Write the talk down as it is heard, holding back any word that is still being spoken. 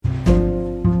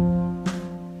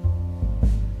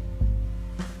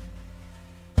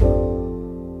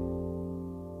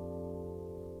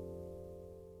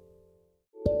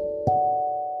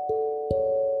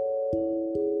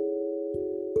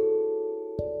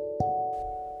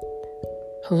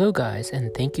Hello guys,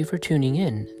 and thank you for tuning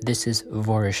in. This is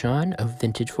Vorashan of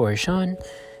Vintage Vorashan,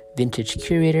 vintage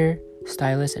curator,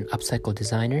 stylist, and upcycle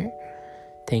designer.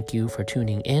 Thank you for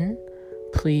tuning in.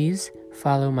 Please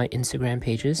follow my Instagram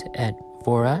pages at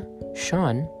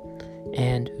Vorashan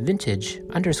and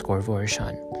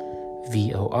vintage_Vorashan,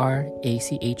 VORACHON.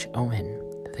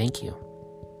 Thank you.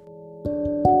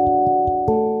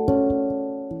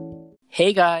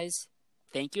 Hey guys,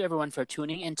 thank you everyone for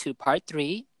tuning into part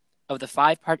 3 of the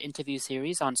 5-part interview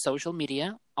series on social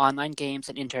media, online games,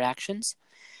 and interactions.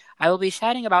 I will be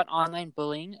chatting about online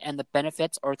bullying and the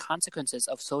benefits or consequences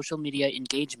of social media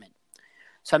engagement.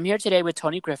 So I'm here today with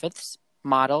Tony Griffiths,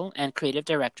 model and creative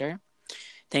director.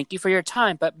 Thank you for your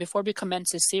time, but before we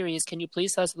commence this series, can you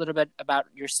please tell us a little bit about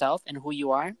yourself and who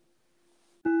you are?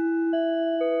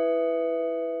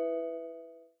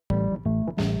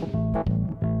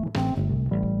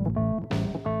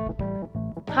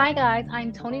 Hi guys,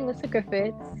 I'm Tony Alyssa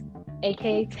Griffiths,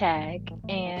 aka Tag,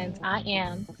 and I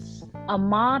am a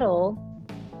model.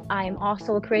 I am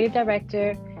also a creative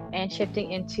director and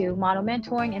shifting into model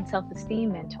mentoring and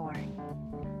self-esteem mentoring.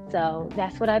 So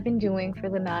that's what I've been doing for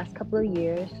the last couple of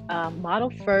years.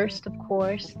 Model first, of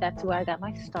course, that's where I got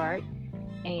my start.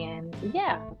 And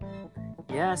yeah.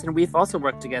 Yes, and we've also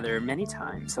worked together many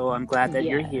times, so I'm glad that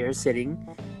you're here sitting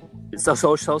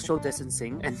social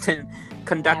distancing and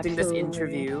conducting this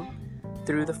interview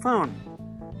through the phone.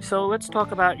 So let's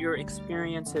talk about your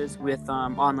experiences with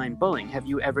online bullying. Have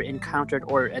you ever encountered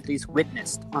or at least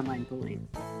witnessed online bullying?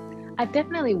 I've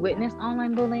definitely witnessed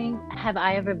online bullying. Have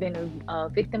I ever been a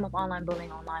victim of online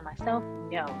bullying online myself?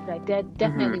 No, but I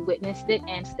definitely witnessed it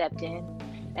and stepped in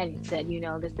and said,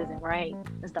 this isn't right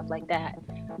and stuff like that.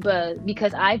 But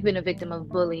because I've been a victim of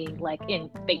bullying, like in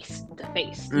face to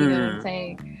face, you know what I'm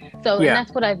saying? So, and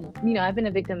that's what I've been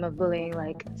a victim of bullying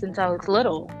like since I was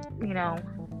little, because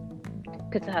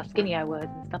of how skinny I was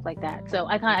and stuff like that. So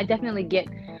I definitely get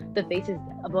the faces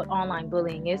about online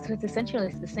bullying. It's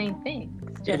essentially the same thing.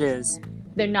 It's just, it is.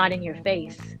 They're not in your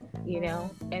face,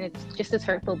 and it's just as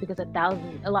hurtful because a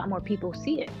lot more people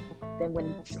see it than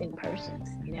when it's in person,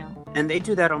 And they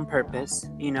do that on purpose,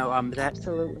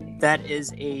 Absolutely. That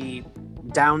is a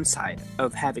downside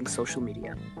of having social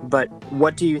media. But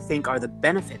what do you think are the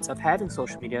benefits of having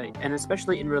social media, and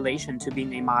especially in relation to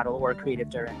being a model or a creative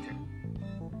director?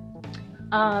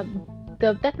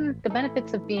 The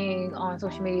benefits of being on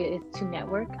social media is to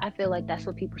network. I feel like that's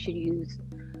what people should use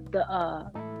their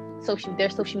social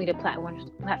media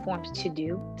platforms to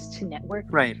do, is to network.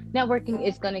 Right. Networking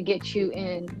is going to get you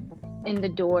in the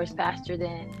doors faster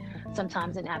than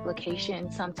sometimes an application,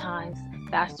 sometimes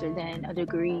faster than a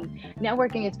degree.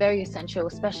 Networking is very essential,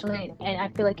 especially, and I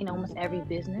feel like in almost every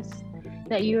business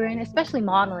that you're in, especially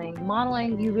modeling.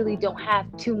 Modeling, you really don't have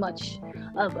too much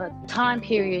of a time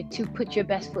period to put your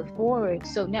best foot forward.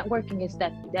 So networking is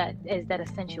that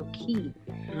essential key.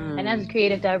 And as a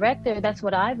creative director, that's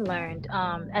what I've learned.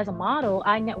 As a model,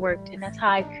 I networked, and that's how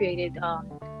I created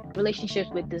relationships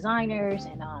with designers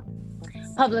and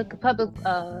public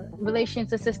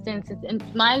relations assistants, and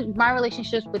my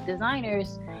relationships with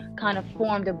designers kind of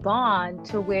formed a bond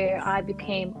to where I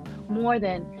became more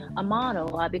than a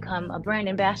model. I become a brand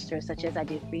ambassador, such as I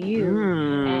did for you.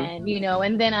 And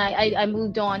and then I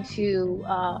moved on to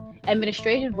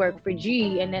administrative work for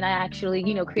G, and then I actually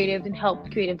creative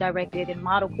directed and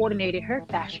model coordinated her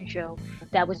fashion show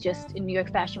that was just in New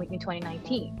York Fashion Week in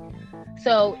 2019.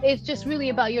 So it's just really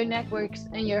about your networks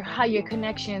and how your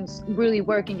connections really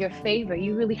work in your favor.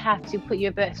 You really have to put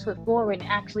your best foot forward and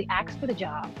actually ask for the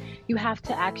job. You have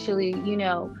to actually,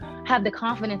 have the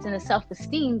confidence and the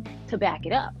self-esteem to back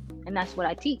it up. And that's what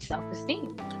I teach,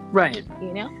 self-esteem. Right.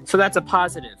 So that's a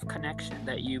positive connection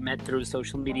that you met through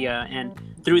social media and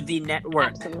through the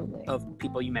network of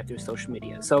people you met through social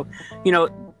media. So,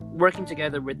 working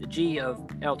together with the G of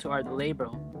L to R the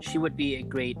label, she would be a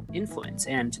great influence.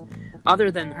 And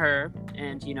other than her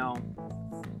and,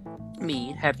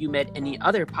 me, have you met any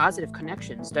other positive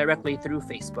connections directly through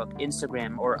Facebook,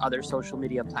 Instagram, or other social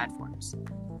media platforms?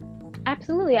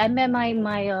 Absolutely. I met my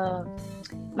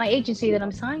agency that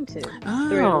I'm signed to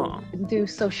through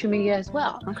social media as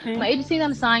well. Okay. My agency that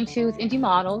I'm signed to is Indie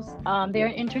Models. They're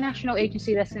an international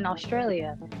agency that's in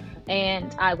Australia.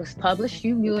 And I was published,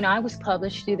 you and I was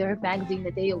published through their magazine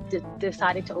that they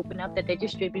decided to open up, that they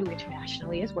distribute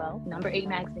internationally as well, number 8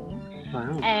 magazine.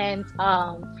 Wow. And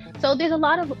so there's a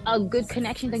lot of good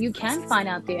connections that you can find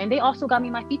out there. And they also got me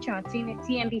my feature on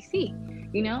CNBC,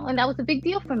 and that was a big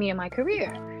deal for me in my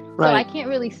career. Right. So I can't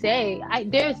really say,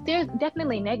 there's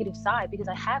definitely a negative side because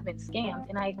I have been scammed,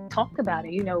 and I talked about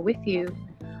it, with you.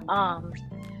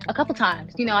 A couple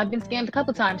times. I've been scammed a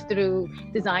couple times through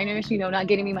designers, not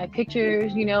getting me my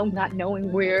pictures, not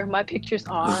knowing where my pictures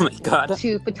Oh are, my God.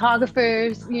 to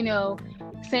photographers,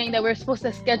 saying that we're supposed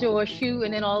to schedule a shoot,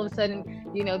 and then all of a sudden,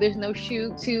 there's no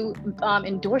shoot, to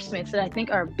endorsements that I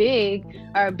think are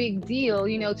a big deal,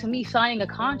 to me signing a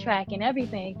contract and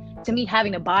everything, to me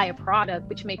having to buy a product,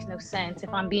 which makes no sense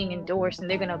if I'm being endorsed and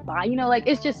they're going to buy, like,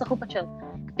 it's just a whole bunch of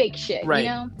fake shit, Right.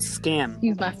 Scam.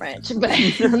 Excuse my French, but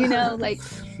like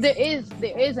there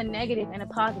is a negative and a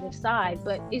positive side,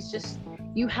 but it's just,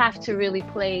 you have to really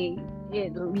play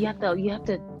it. You have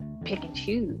to pick and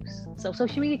choose. So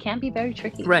social media can be very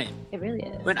tricky. Right. It really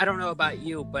is. But I don't know about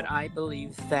you, but I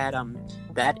believe that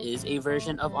that is a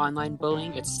version of online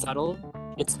bullying. It's subtle.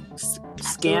 It's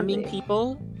scamming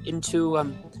people into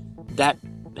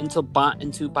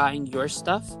into buying your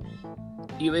stuff.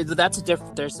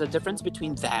 There's a difference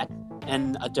between that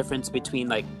and a difference between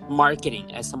like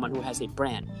marketing as someone who has a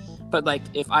brand. But like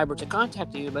if I were to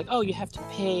contact you, like, oh, you have to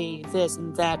pay this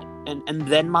and that and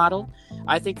then model,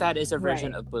 I think that is a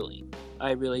version of bullying.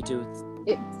 I really do.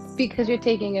 Because you're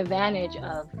taking advantage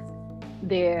of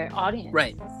their audience.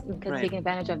 Right. Because taking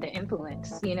advantage of their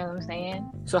influence. You know what I'm saying?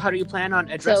 So how do you plan on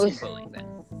addressing bullying then?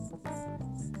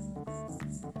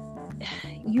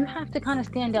 You have to kind of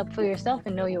stand up for yourself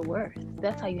and know your worth.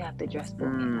 That's how you have to address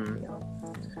bullying.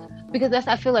 Because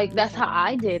I feel like that's how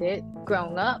I did it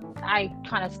growing up. I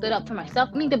kind of stood up for myself.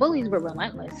 I mean, the bullies were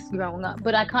relentless growing up,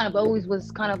 but I kind of always was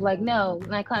kind of like, no,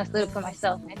 and I kind of stood up for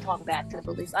myself and talked back to the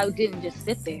bullies. I didn't just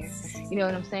sit there. You know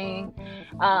what I'm saying?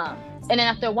 And then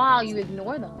after a while, you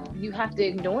ignore them. You have to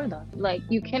ignore them. Like,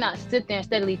 you cannot sit there and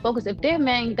steadily focus. If their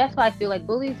that's why I feel like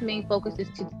bullies' main focus is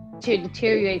to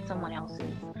deteriorate someone else's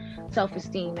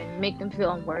self-esteem and make them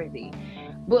feel unworthy.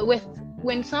 But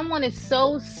when someone is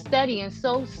so steady and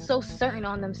so certain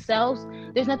on themselves,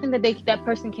 there's nothing that that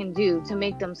person can do to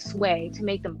make them sway, to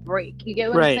make them break. You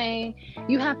get what I'm saying?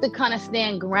 You have to kind of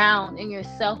stand ground in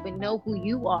yourself and know who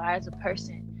you are as a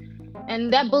person.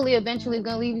 And that bully eventually is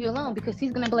going to leave you alone, because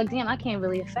he's going to be like, damn, I can't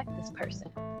really affect this person.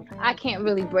 I can't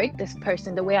really break this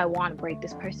person the way I want to break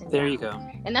this person There down. you go.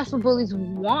 And that's what bullies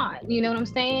want. You know what I'm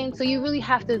saying? So you really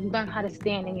have to learn how to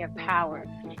stand in your power.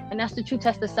 And that's the true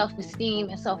test of self-esteem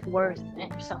and self-worth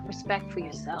and self-respect for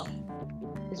yourself.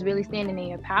 Is really standing in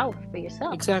your power for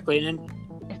yourself. Exactly.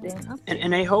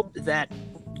 And I hope that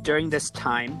during this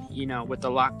time, with the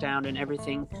lockdown and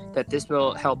everything, that this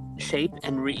will help shape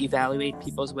and reevaluate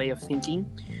people's way of thinking.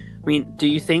 I mean, do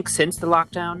you think since the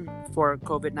lockdown for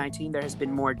COVID-19, there has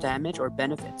been more damage or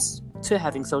benefits to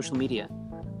having social media?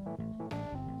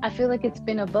 I feel like it's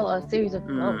been a series of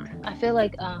both. I feel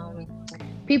like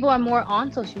people are more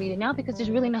on social media now because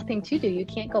there's really nothing to do. You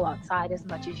can't go outside as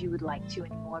much as you would like to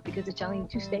anymore because it's telling you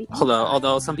to stay inside.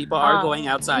 Although some people are going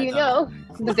outside,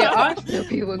 but there are still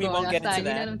people going won't get outside. into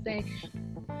that. You know what I'm saying?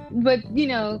 But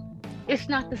it's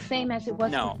not the same as it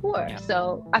was before. Yeah.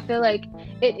 So I feel like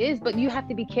it is, but you have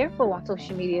to be careful on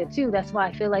social media too. That's why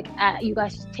I feel like you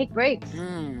guys take breaks.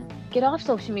 Get off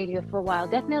social media for a while.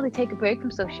 Definitely take a break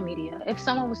from social media. If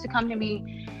someone was to come to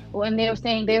me when they were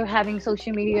saying they were having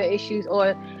social media issues,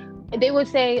 or they would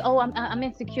say, oh, I'm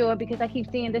insecure because I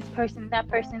keep seeing this person, that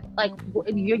person, like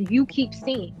you keep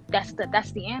seeing. That's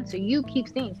the answer. You keep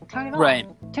seeing. So turn it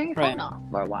off. Turn your phone off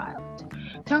for a while.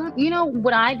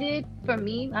 What I did for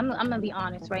me, I'm gonna be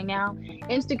honest right now.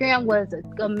 Instagram was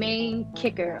a main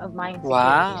kicker of my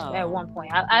insecurities at one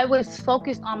point. I was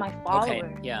focused on my followers.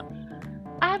 Okay, yeah.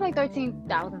 I have like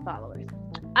 13,000 followers.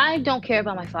 I don't care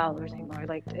about my followers anymore.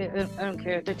 Like, I don't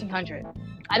care. 1,300.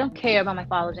 I don't care about my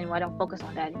followers anymore. I don't focus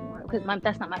on that anymore because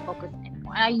that's not my focus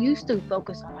anymore. And I used to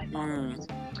focus on my followers.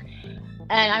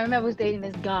 And I remember I was dating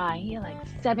this guy. He had like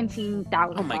 17,000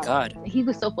 followers. Oh my God. He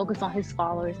was so focused on his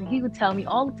followers. And he would tell me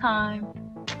all the time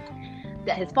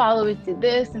that his followers did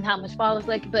this and how much followers,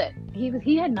 but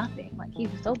he had nothing. Like, he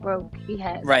was so broke. He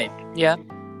had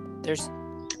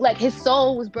like his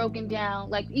soul was broken down.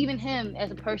 Like, even him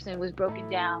as a person was broken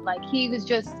down. Like, he was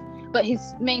just, but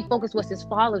his main focus was his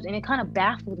followers. And it kind of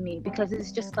baffled me because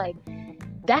it's just like,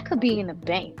 that could be in the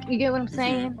bank. You get what I'm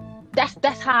saying?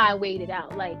 That's how I weighed it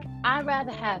out. Like, I'd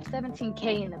rather have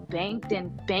 17K in the bank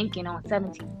than banking on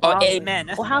 17. Oh,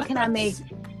 amen. Or how can I make,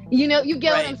 you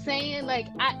get what I'm saying? Like,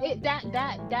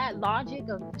 that logic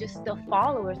of just the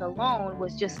followers alone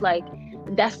was just like,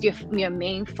 that's your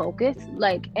main focus.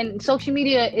 Like, and social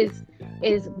media is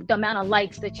the amount of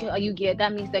likes that you get.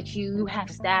 That means that you have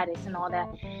status and all that.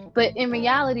 But in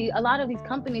reality, a lot of these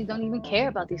companies don't even care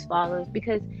about these followers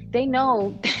because they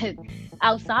know that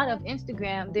outside of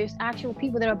Instagram, there's actual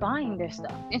people that are buying their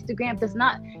stuff. Instagram does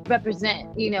not represent,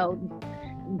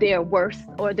 their worth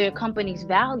or their company's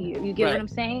value. You get Right. what I'm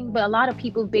saying? But a lot of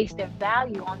people base their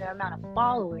value on their amount of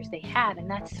followers they have, and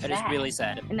that's That is sad. really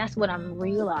sad. And that's what I'm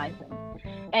realizing.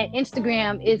 And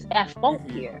Instagram is at fault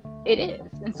here. It is.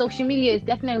 And social media is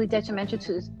definitely detrimental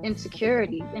to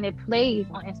insecurity, and it plays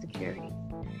on insecurity.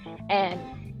 And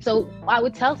so I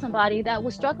would tell somebody that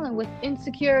was struggling with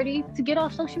insecurity to get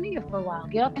off social media for a while.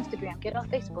 Get off Instagram, get off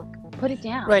Facebook, put it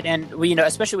down. Right, and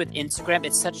especially with Instagram,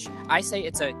 I say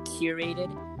it's a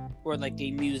curated or like a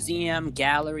museum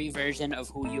gallery version of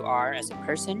who you are as a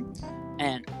person,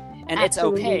 and it's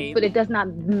okay. But it does not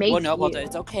make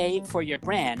it's okay for your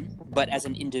brand, but as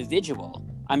an individual,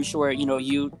 I'm sure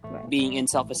you Right. being in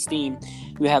self-esteem,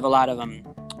 you have a lot of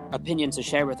opinions to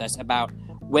share with us about.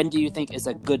 When do you think is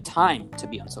a good time to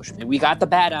be on social media? We got the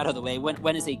bad out of the way.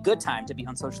 When is a good time to be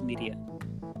on social media?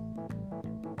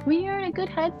 When you're in a good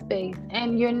headspace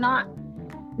and you're not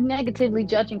negatively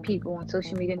judging people on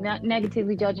social media, not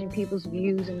negatively judging people's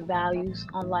views and values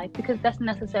on life, because that's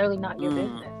necessarily not your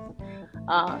business.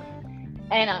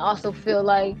 And I also feel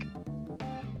like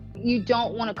you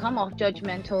don't want to come off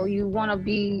judgmental. You want to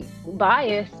be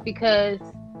biased because,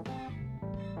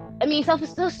 I mean,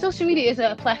 social media is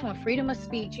a platform of freedom of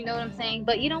speech, you know what I'm saying?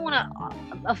 But you don't want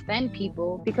to offend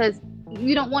people because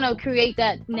you don't want to create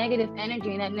that negative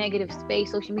energy and that negative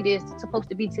space. Social media is supposed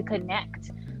to be to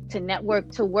connect, to network,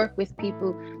 to work with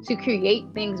people, to create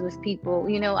things with people.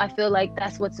 I feel like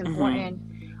that's what's important.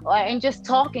 And just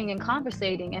talking and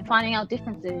conversating and finding out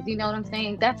differences, you know what I'm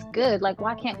saying? That's good. Like,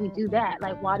 why can't we do that?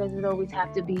 Like, why does it always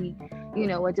have to be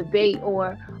a debate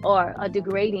or a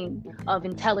degrading of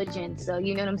intelligence,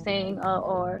 you know what I'm saying,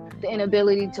 or the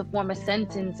inability to form a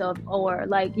sentence or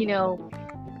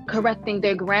correcting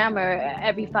their grammar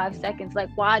every 5 seconds. Like,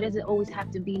 why does it always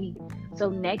have to be so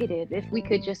negative if we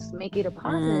could just make it a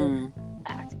positive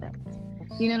aspect?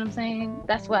 You know what I'm saying?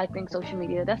 That's why I think social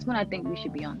media, that's when I think we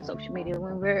should be on social media,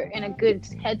 when we're in a good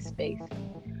headspace,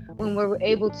 when we're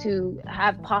able to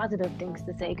have positive things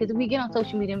to say. Because if we get on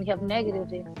social media and we have negative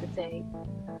things to say,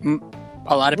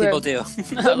 a lot of people do.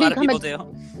 A lot of people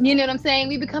do. You know what I'm saying?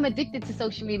 We become addicted to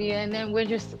social media, and then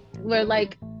we're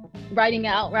like writing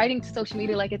to social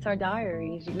media like it's our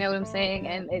diaries. You know what I'm saying?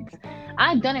 And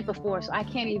I've done it before, so I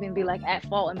can't even be like at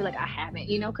fault and be like I haven't,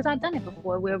 because I've done it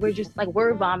before where we're just like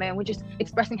word bombing and we're just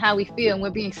expressing how we feel and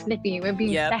we're being snippy and we're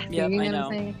being sassy. You know what I'm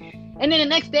saying? And then the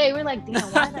next day we're like, damn,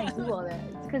 why did I do all that?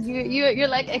 It's because you're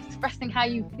like expressing how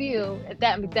you feel at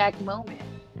that exact moment.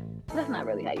 That's not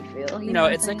really how you feel. You know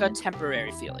it's like a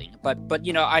temporary feeling, but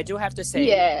I do have to say,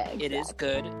 exactly. It is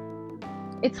good.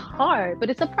 It's hard, but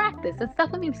it's a practice.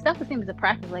 Self-esteem is a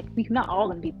practice. Like, we're not all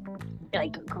gonna be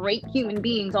like great human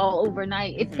beings all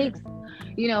overnight. It takes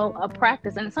a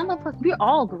practice, and some of us, we're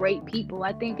all great people.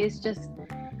 I think it's just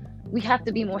we have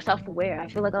to be more self-aware. I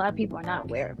feel like a lot of people are not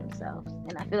aware of themselves,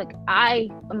 and I feel like I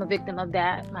am a victim of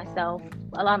that myself.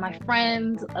 A lot of my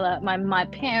friends, my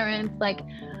parents, like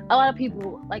a lot of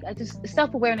people, like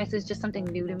self-awareness is just something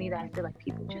new to me that I feel like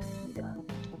people just need to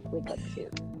wake up to.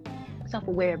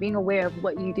 Self-aware, being aware of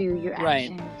what you do, your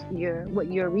actions,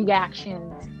 your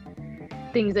reactions,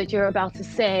 things that you're about to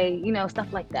say,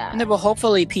 stuff like that. And then,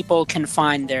 hopefully people can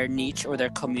find their niche or their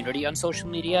community on social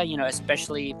media,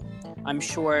 especially I'm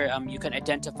sure you can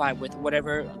identify with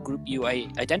whatever group you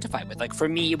identify with. Like for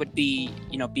me, it would be,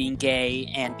 being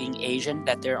gay and being Asian,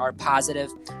 that there are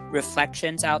positive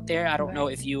reflections out there. I don't know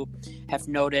if you have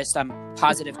noticed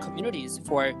positive communities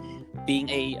for being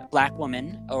a Black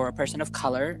woman or a person of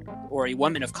color or a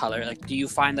woman of color. Like, do you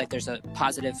find like there's a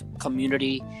positive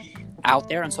community out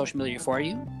there on social media for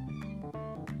you?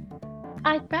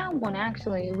 I found one,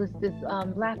 actually. It was this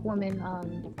Black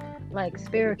woman, like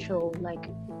spiritual, like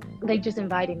they just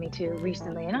invited me to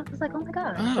recently, and I was like, oh my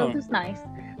god, so this is nice.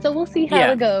 So we'll see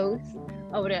how it goes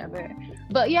or whatever.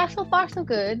 But yeah, so far so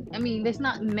good. I mean, there's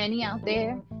not many out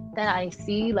there that I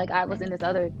see. Like, I was in this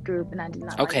other group and I did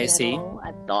not like it at all.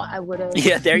 I thought I would have.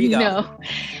 Yeah, there you go. No.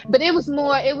 But it was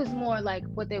more like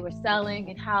what they were selling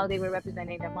and how they were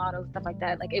representing their models, stuff like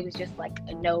that. Like, it was just like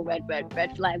a no, red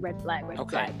flag for me.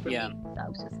 So I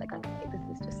was just like, okay,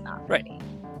 this is just not for me.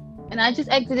 And I just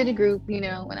exited the group,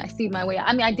 when I see my way.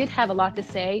 I mean, I did have a lot to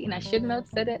say, and I shouldn't have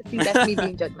said it. See, that's me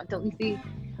being judgmental. You see,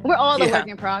 we're all a work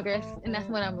in progress, and that's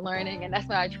what I'm learning, and that's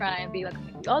why I try and be like,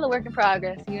 all a work in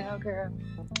progress, girl.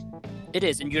 It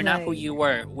is, and you're not who you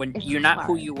were when you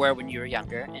were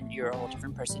younger, and you're a whole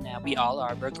different person now. We all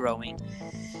are. We're growing.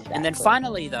 Exactly. And then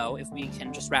finally, though, if we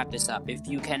can just wrap this up, if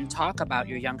you can talk about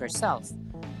your younger self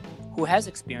who has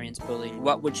experienced bullying,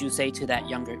 what would you say to that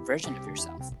younger version of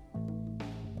yourself?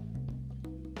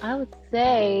 I would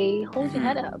say hold your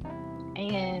head up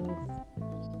and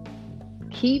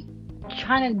keep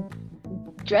trying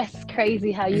to dress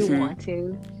crazy how you want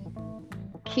to.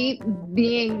 Keep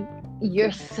being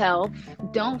yourself.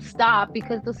 Don't stop,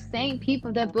 because the same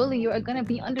people that bully you are going to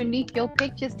be underneath your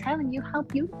pictures telling you how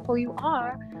beautiful you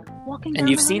are walking down And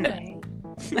you've the seen highway.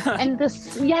 that. And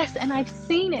yes, and I've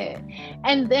seen it.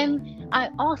 And then I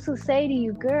also say to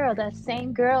you, girl, that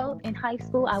same girl in high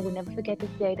school, I will never forget this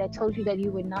day, that told you that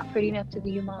you were not pretty enough to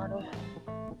be a model,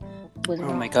 was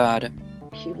wrong. Oh my God.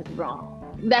 She was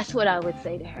wrong. That's what I would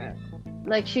say to her.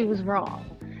 Like, she was wrong.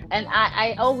 And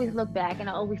I always look back and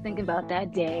I always think about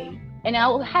that day. And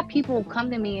I'll have people come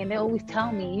to me and they always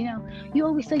tell me, you know, you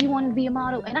always said you wanted to be a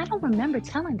model. And I don't remember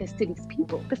telling this to these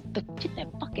people. The shit that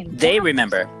fucking They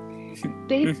remember.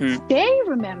 They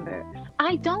remember.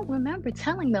 I don't remember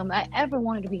telling them I ever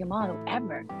wanted to be a model,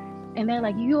 ever. And they're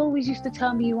like, you always used to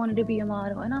tell me you wanted to be a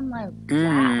model. And I'm like,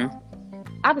 wow.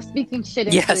 I was speaking shit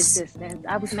into existence.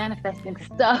 I was manifesting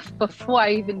stuff before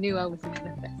I even knew I was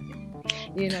manifesting,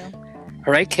 you know?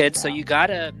 All right, kids. So you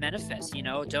gotta manifest, you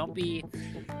know? Don't be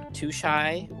too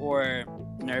shy or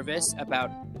nervous about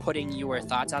putting your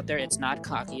thoughts out there. It's not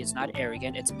cocky. It's not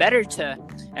arrogant. It's better to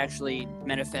actually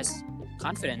manifest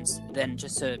confidence than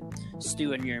just to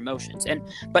stew in your emotions.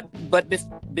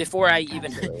 But before I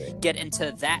even get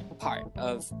into that part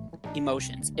of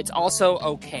emotions, it's also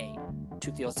okay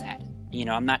to feel sad. You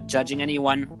know, I'm not judging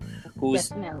anyone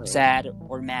who's sad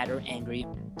or mad or angry.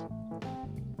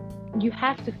 You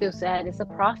have to feel sad. It's a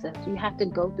process. You have to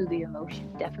go through the emotions.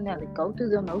 Definitely go through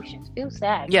the emotions. Feel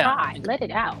sad. Cry. Let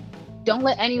it out. Don't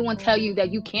let anyone tell you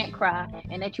that you can't cry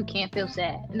and that you can't feel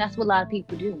sad. And that's what a lot of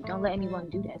people do. Don't let anyone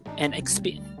do that. And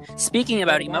speaking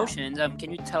about emotions,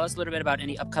 can you tell us a little bit about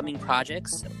any upcoming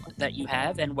projects that you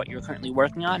have and what you're currently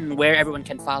working on and where everyone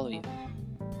can follow you?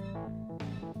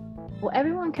 Well,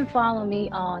 everyone can follow me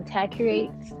on Tag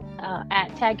Curates,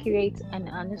 at Tag Curates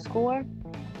 _,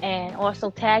 and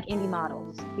also Tag Indie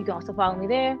Models. You can also follow me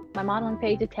there. My modeling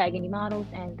page is Tag Indie Models,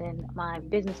 and then my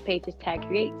business page is Tag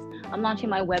Curates. I'm launching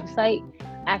my website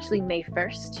actually May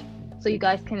 1st, so you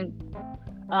guys can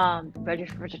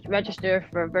register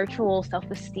for virtual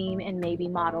self-esteem and maybe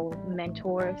modeling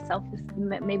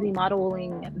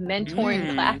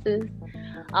mentoring classes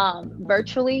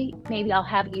virtually. Maybe I'll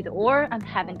have either or. I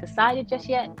haven't decided just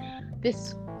yet.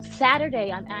 This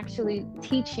Saturday, I'm actually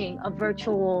teaching a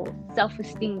virtual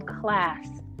self-esteem class.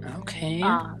 Okay.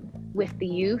 With the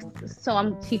youth. So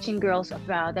I'm teaching girls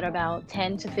that are about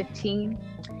 10 to 15.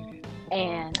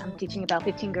 And I'm teaching about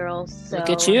 15 girls. So look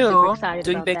at you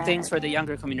doing big that. Things for the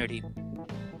younger community.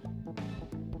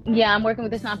 Yeah, I'm working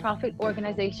with this nonprofit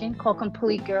organization called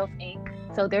Complete Girls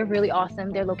Inc. So they're really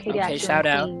awesome. They're located actually shout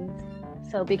in out.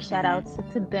 Queens. So big shout outs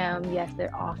to them. Yes,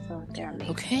 they're awesome. They're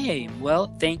amazing. Okay, well,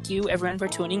 thank you everyone for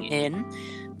tuning in.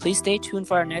 Please stay tuned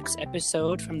for our next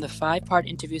episode from the 5-part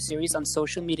interview series on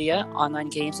social media, online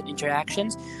games, and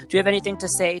interactions. Do you have anything to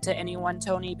say to anyone,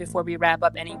 Tony, before we wrap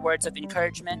up? Any words of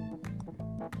encouragement?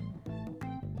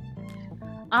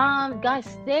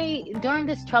 Guys, during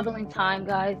this troubling time,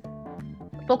 guys,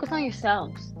 focus on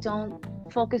yourselves. Don't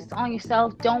focus on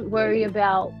yourself. Don't worry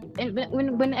about, and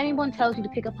when anyone tells you to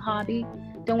pick up a hobby,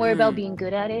 don't worry about being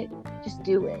good at it. Just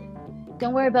do it.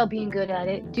 Don't worry about being good at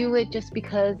it. Do it just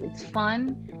because it's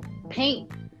fun. Paint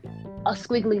a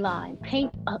squiggly line.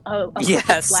 Paint a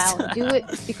flower. Do it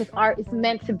because art is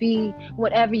meant to be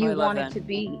whatever you want it to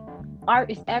be.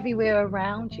 Art is everywhere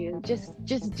around you.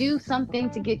 Just do something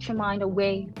to get your mind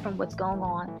away from what's going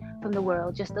on from the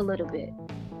world just a little bit.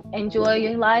 Enjoy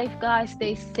your life, guys.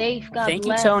 Stay safe. God bless. Thank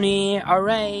you, Tony. All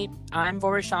right. I'm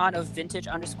Vorishan of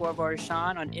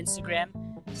vintage_Vorishan on Instagram.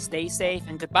 Stay safe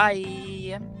and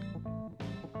goodbye.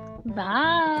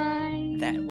 Bye. That